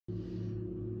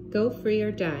Go Free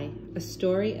or Die, a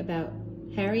story about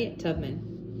Harriet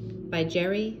Tubman by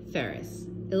Jerry Ferris.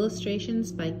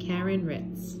 Illustrations by Karen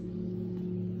Ritz.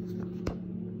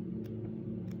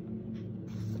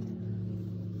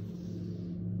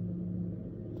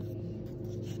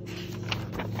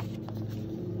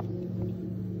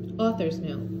 Author's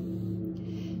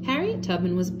Note. Harriet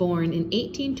Tubman was born in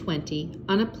 1820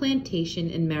 on a plantation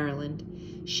in Maryland.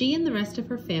 She and the rest of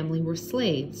her family were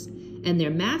slaves, and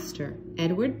their master,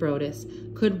 Edward Brodess,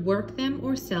 could work them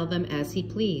or sell them as he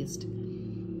pleased.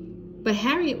 But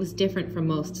Harriet was different from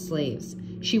most slaves.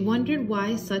 She wondered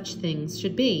why such things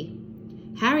should be.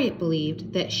 Harriet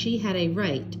believed that she had a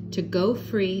right to go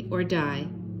free or die.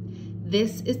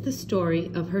 This is the story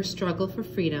of her struggle for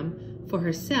freedom, for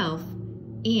herself,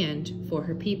 and for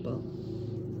her people.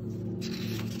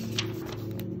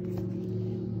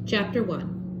 Chapter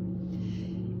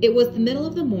 1. It was the middle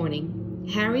of the morning.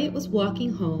 Harriet was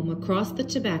walking home across the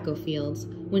tobacco fields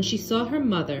when she saw her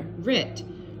mother, Rit,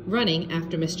 running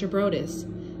after Mr. Brodess.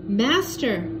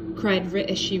 "Master!" cried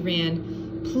Rit as she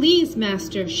ran. "Please,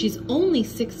 master, she's only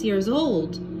 6 years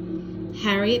old."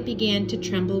 Harriet began to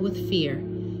tremble with fear,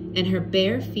 and her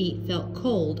bare feet felt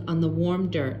cold on the warm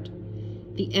dirt.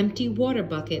 The empty water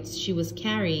buckets she was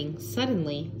carrying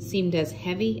suddenly seemed as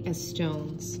heavy as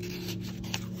stones.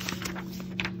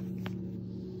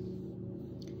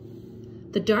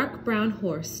 The dark brown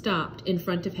horse stopped in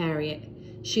front of Harriet.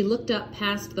 She looked up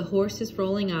past the horse's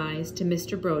rolling eyes to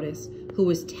Mr. Brodess, who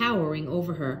was towering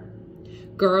over her.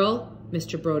 "Girl,"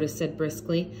 Mr. Brodess said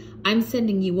briskly, "I'm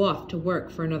sending you off to work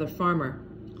for another farmer.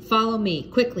 Follow me,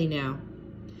 quickly now."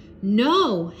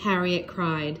 "No," Harriet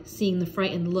cried, seeing the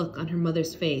frightened look on her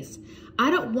mother's face. "I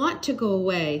don't want to go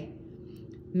away."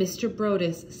 Mr.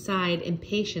 Brodess sighed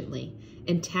impatiently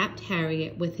and tapped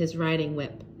Harriet with his riding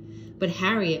whip. But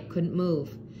Harriet couldn't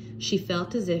move. She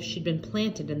felt as if she'd been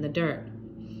planted in the dirt.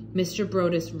 Mr.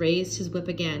 Brodess raised his whip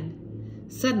again.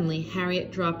 Suddenly,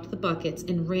 Harriet dropped the buckets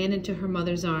and ran into her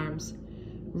mother's arms.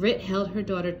 Rit held her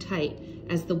daughter tight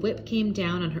as the whip came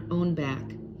down on her own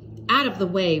back. "Out of the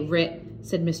way, Rit,"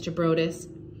 said Mr. Brodess.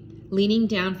 Leaning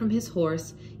down from his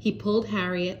horse, he pulled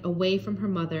Harriet away from her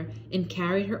mother and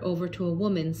carried her over to a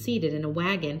woman seated in a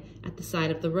wagon at the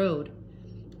side of the road.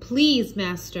 "Please,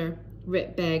 master,"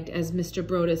 Rit begged as Mr.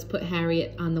 Brodess put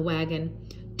Harriet on the wagon.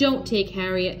 "Don't take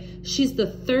Harriet. She's the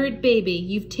third baby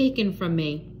you've taken from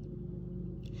me."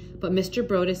 But Mr.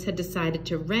 Brodess had decided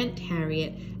to rent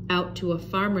Harriet out to a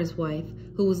farmer's wife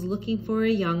who was looking for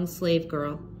a young slave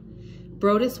girl.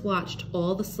 Brodess watched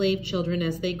all the slave children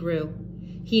as they grew.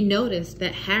 He noticed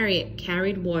that Harriet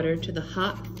carried water to the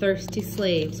hot, thirsty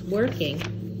slaves working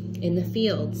in the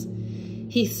fields.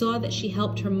 He saw that she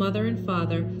helped her mother and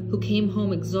father, who came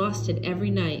home exhausted every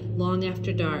night, long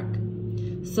after dark.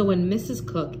 So when Mrs.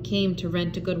 Cook came to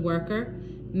rent a good worker,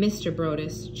 Mr.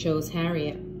 Brodess chose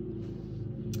Harriet.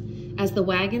 As the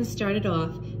wagon started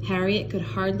off, Harriet could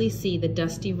hardly see the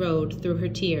dusty road through her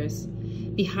tears.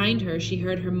 Behind her, she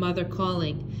heard her mother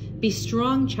calling, "Be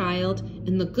strong, child,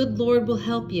 and the good Lord will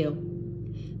help you."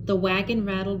 The wagon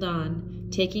rattled on,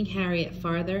 taking Harriet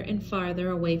farther and farther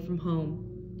away from home.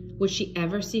 Would she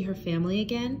ever see her family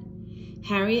again?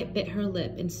 Harriet bit her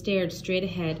lip and stared straight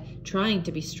ahead, trying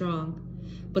to be strong.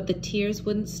 But the tears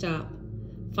wouldn't stop.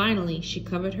 Finally, she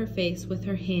covered her face with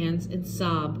her hands and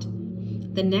sobbed.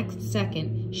 The next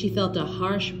second, she felt a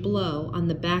harsh blow on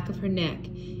the back of her neck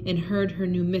and heard her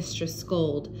new mistress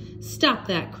scold. "Stop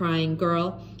that crying,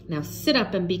 girl. Now sit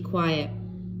up and be quiet."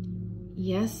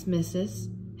 "Yes, missus,"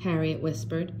 Harriet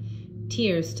whispered.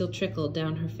 Tears still trickled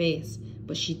down her face,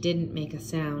 but she didn't make a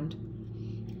sound.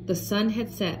 The sun had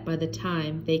set by the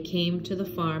time they came to the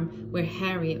farm where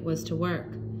Harriet was to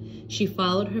work. She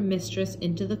followed her mistress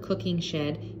into the cooking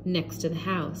shed next to the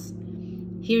house.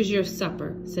 "Here's your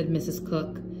supper," said Mrs.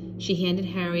 Cook. She handed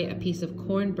Harriet a piece of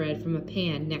cornbread from a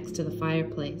pan next to the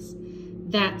fireplace.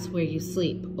 "That's where you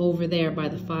sleep, over there by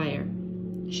the fire."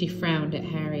 She frowned at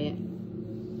Harriet.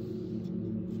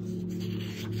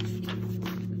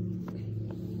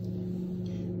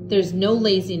 "There's no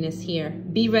laziness here.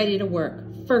 Be ready to work,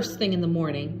 first thing in the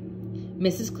morning."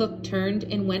 Mrs. Cook turned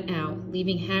and went out,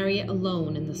 leaving Harriet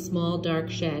alone in the small, dark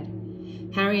shed.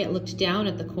 Harriet looked down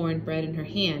at the cornbread in her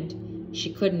hand.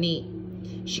 She couldn't eat.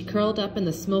 She curled up in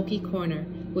the smoky corner,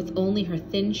 with only her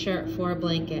thin shirt for a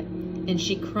blanket, and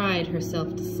she cried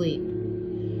herself to sleep.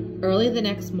 Early the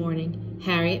next morning,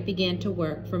 Harriet began to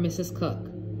work for Mrs. Cook.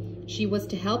 She was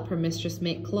to help her mistress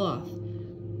make cloth.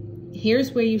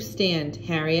 "Here's where you stand,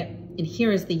 Harriet, and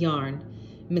here is the yarn,"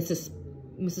 Mrs.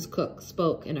 Cook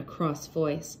spoke in a cross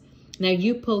voice. "Now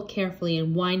you pull carefully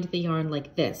and wind the yarn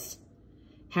like this."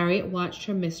 Harriet watched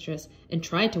her mistress and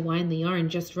tried to wind the yarn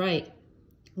just right.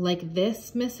 "Like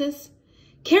this, missus?"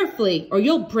 "Carefully, or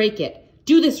you'll break it.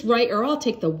 Do this right, or I'll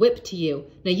take the whip to you.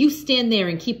 Now you stand there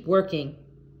and keep working."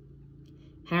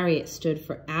 Harriet stood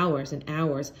for hours and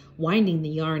hours, winding the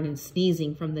yarn and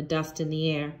sneezing from the dust in the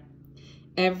air.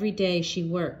 Every day she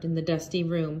worked in the dusty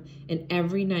room, and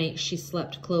every night she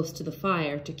slept close to the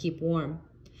fire to keep warm.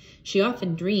 She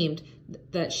often dreamed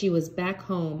that she was back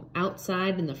home,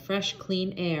 outside in the fresh,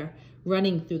 clean air,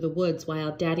 running through the woods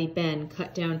while Daddy Ben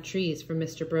cut down trees for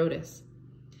Mr. Brodus.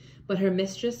 But her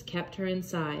mistress kept her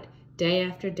inside, day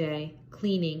after day,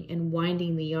 cleaning and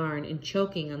winding the yarn and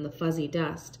choking on the fuzzy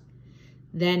dust.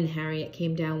 Then Harriet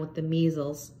came down with the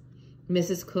measles.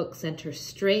 Mrs. Cook sent her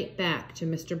straight back to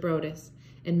Mr. Brodus,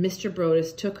 and Mr.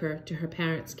 Brodus took her to her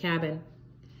parents' cabin.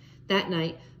 That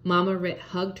night, Mama Rit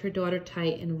hugged her daughter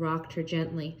tight and rocked her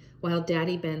gently, while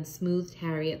Daddy Ben smoothed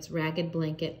Harriet's ragged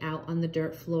blanket out on the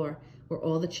dirt floor where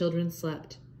all the children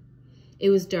slept. It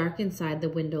was dark inside the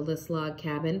windowless log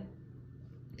cabin.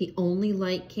 The only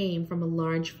light came from a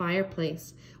large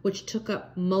fireplace, which took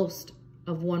up most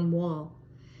of one wall.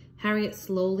 Harriet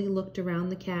slowly looked around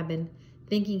the cabin,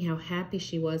 thinking how happy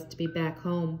she was to be back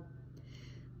home.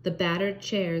 The battered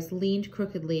chairs leaned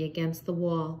crookedly against the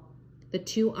wall. The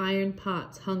 2 iron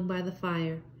pots hung by the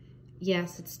fire.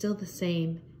 Yes, it's still the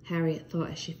same, Harriet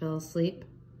thought as she fell asleep.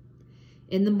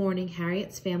 In the morning,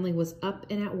 Harriet's family was up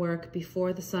and at work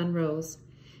before the sun rose.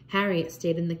 Harriet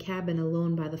stayed in the cabin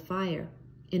alone by the fire,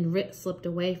 and Rit slipped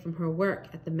away from her work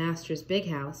at the master's big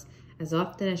house as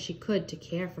often as she could to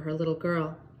care for her little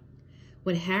girl.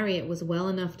 When Harriet was well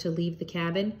enough to leave the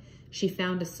cabin, she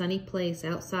found a sunny place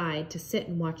outside to sit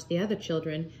and watch the other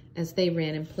children as they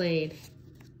ran and played.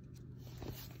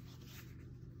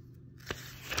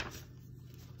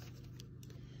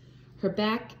 Her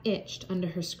back itched under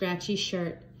her scratchy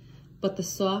shirt, but the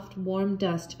soft, warm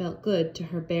dust felt good to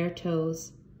her bare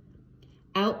toes.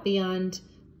 Out beyond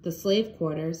the slave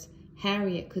quarters,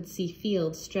 Harriet could see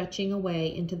fields stretching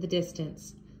away into the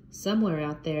distance. Somewhere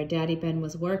out there, Daddy Ben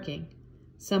was working.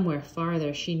 Somewhere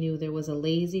farther, she knew there was a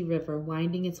lazy river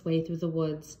winding its way through the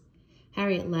woods.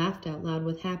 Harriet laughed out loud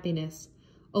with happiness.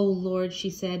 "Oh, Lord,"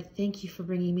 she said, "thank you for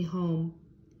bringing me home."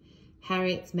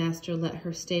 Harriet's master let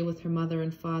her stay with her mother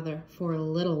and father for a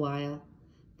little while.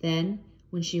 Then,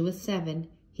 when she was 7,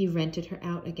 he rented her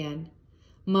out again.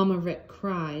 Mama Rit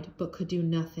cried, but could do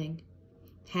nothing.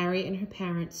 Harriet and her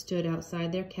parents stood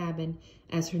outside their cabin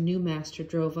as her new master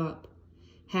drove up.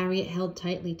 Harriet held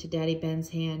tightly to Daddy Ben's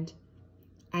hand.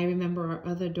 "I remember our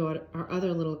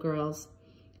other little girls,"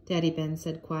 Daddy Ben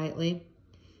said quietly.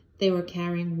 "They were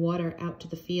carrying water out to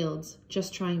the fields,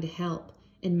 just trying to help,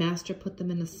 and Master put them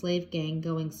in a slave gang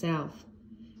going south."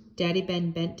 Daddy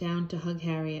Ben bent down to hug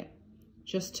Harriet.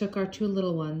 "Just took our 2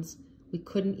 little ones. We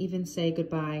couldn't even say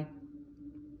goodbye."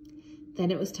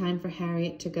 Then it was time for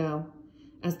Harriet to go.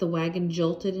 As the wagon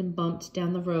jolted and bumped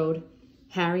down the road,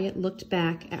 Harriet looked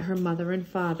back at her mother and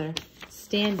father,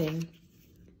 standing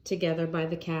together by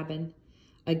the cabin.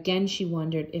 Again she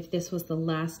wondered if this was the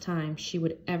last time she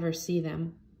would ever see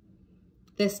them.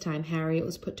 This time Harriet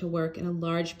was put to work in a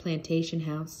large plantation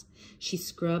house. She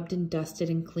scrubbed and dusted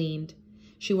and cleaned.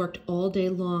 She worked all day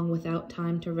long without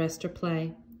time to rest or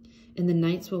play. And the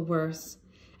nights were worse.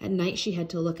 At night she had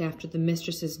to look after the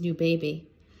mistress's new baby.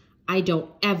 "I don't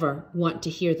ever want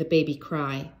to hear the baby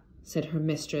cry," said her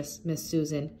mistress, Miss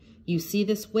Susan. "You see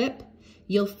this whip?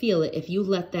 You'll feel it if you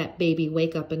let that baby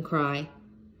wake up and cry."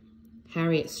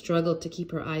 Harriet struggled to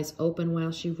keep her eyes open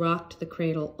while she rocked the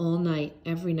cradle all night,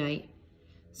 every night.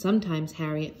 Sometimes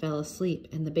Harriet fell asleep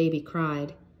and the baby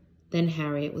cried. Then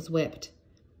Harriet was whipped.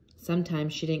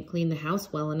 Sometimes she didn't clean the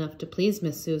house well enough to please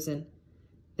Miss Susan.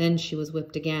 Then she was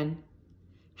whipped again.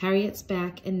 Harriet's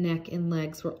back and neck and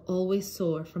legs were always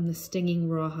sore from the stinging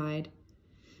rawhide.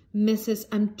 "Missus,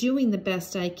 I'm doing the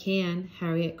best I can,"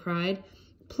 Harriet cried.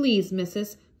 "Please,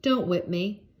 missus, don't whip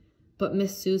me." But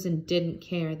Miss Susan didn't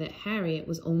care that Harriet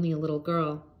was only a little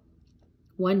girl.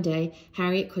 One day,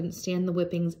 Harriet couldn't stand the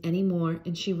whippings any more,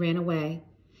 and she ran away.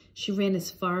 She ran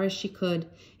as far as she could,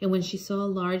 and when she saw a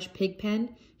large pig pen,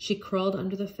 she crawled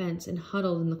under the fence and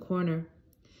huddled in the corner.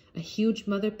 A huge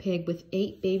mother pig with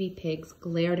 8 baby pigs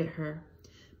glared at her,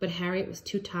 but Harriet was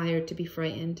too tired to be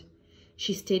frightened.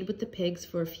 She stayed with the pigs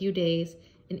for a few days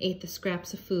and ate the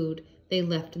scraps of food they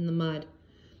left in the mud.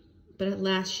 But at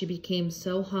last she became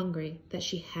so hungry that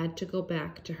she had to go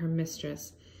back to her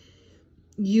mistress.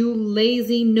 "You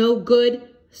lazy no-good,"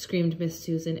 screamed Miss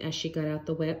Susan as she got out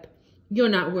the whip. "You're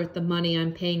not worth the money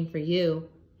I'm paying for you."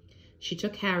 She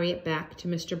took Harriet back to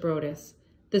Mr. Brodus.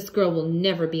 "This girl will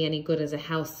never be any good as a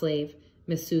house slave,"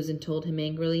 Miss Susan told him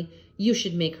angrily. You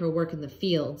should make her work in the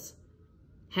fields."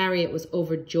 Harriet was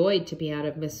overjoyed to be out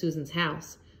of Miss Susan's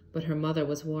house, but her mother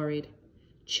was worried.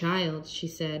 "Child," she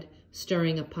said,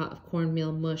 stirring a pot of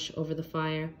cornmeal mush over the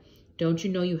fire, "don't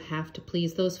you know you have to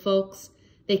please those folks?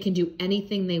 They can do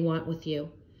anything they want with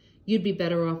you. You'd be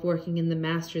better off working in the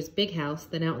master's big house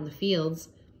than out in the fields.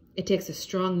 It takes a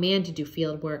strong man to do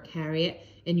field work, Harriet,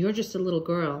 and you're just a little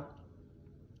girl."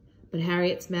 But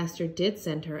Harriet's master did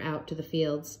send her out to the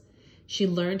fields. She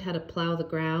learned how to plow the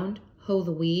ground, hoe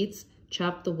the weeds,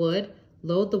 chop the wood,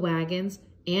 load the wagons,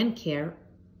 and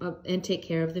take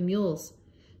care of the mules.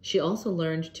 She also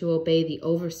learned to obey the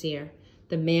overseer,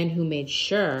 the man who made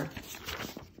sure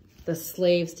the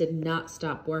slaves did not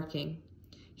stop working.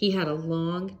 He had a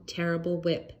long, terrible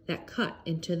whip that cut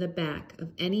into the back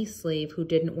of any slave who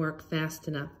didn't work fast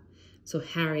enough, so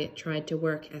Harriet tried to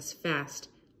work as fast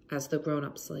as the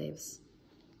grown-up slaves.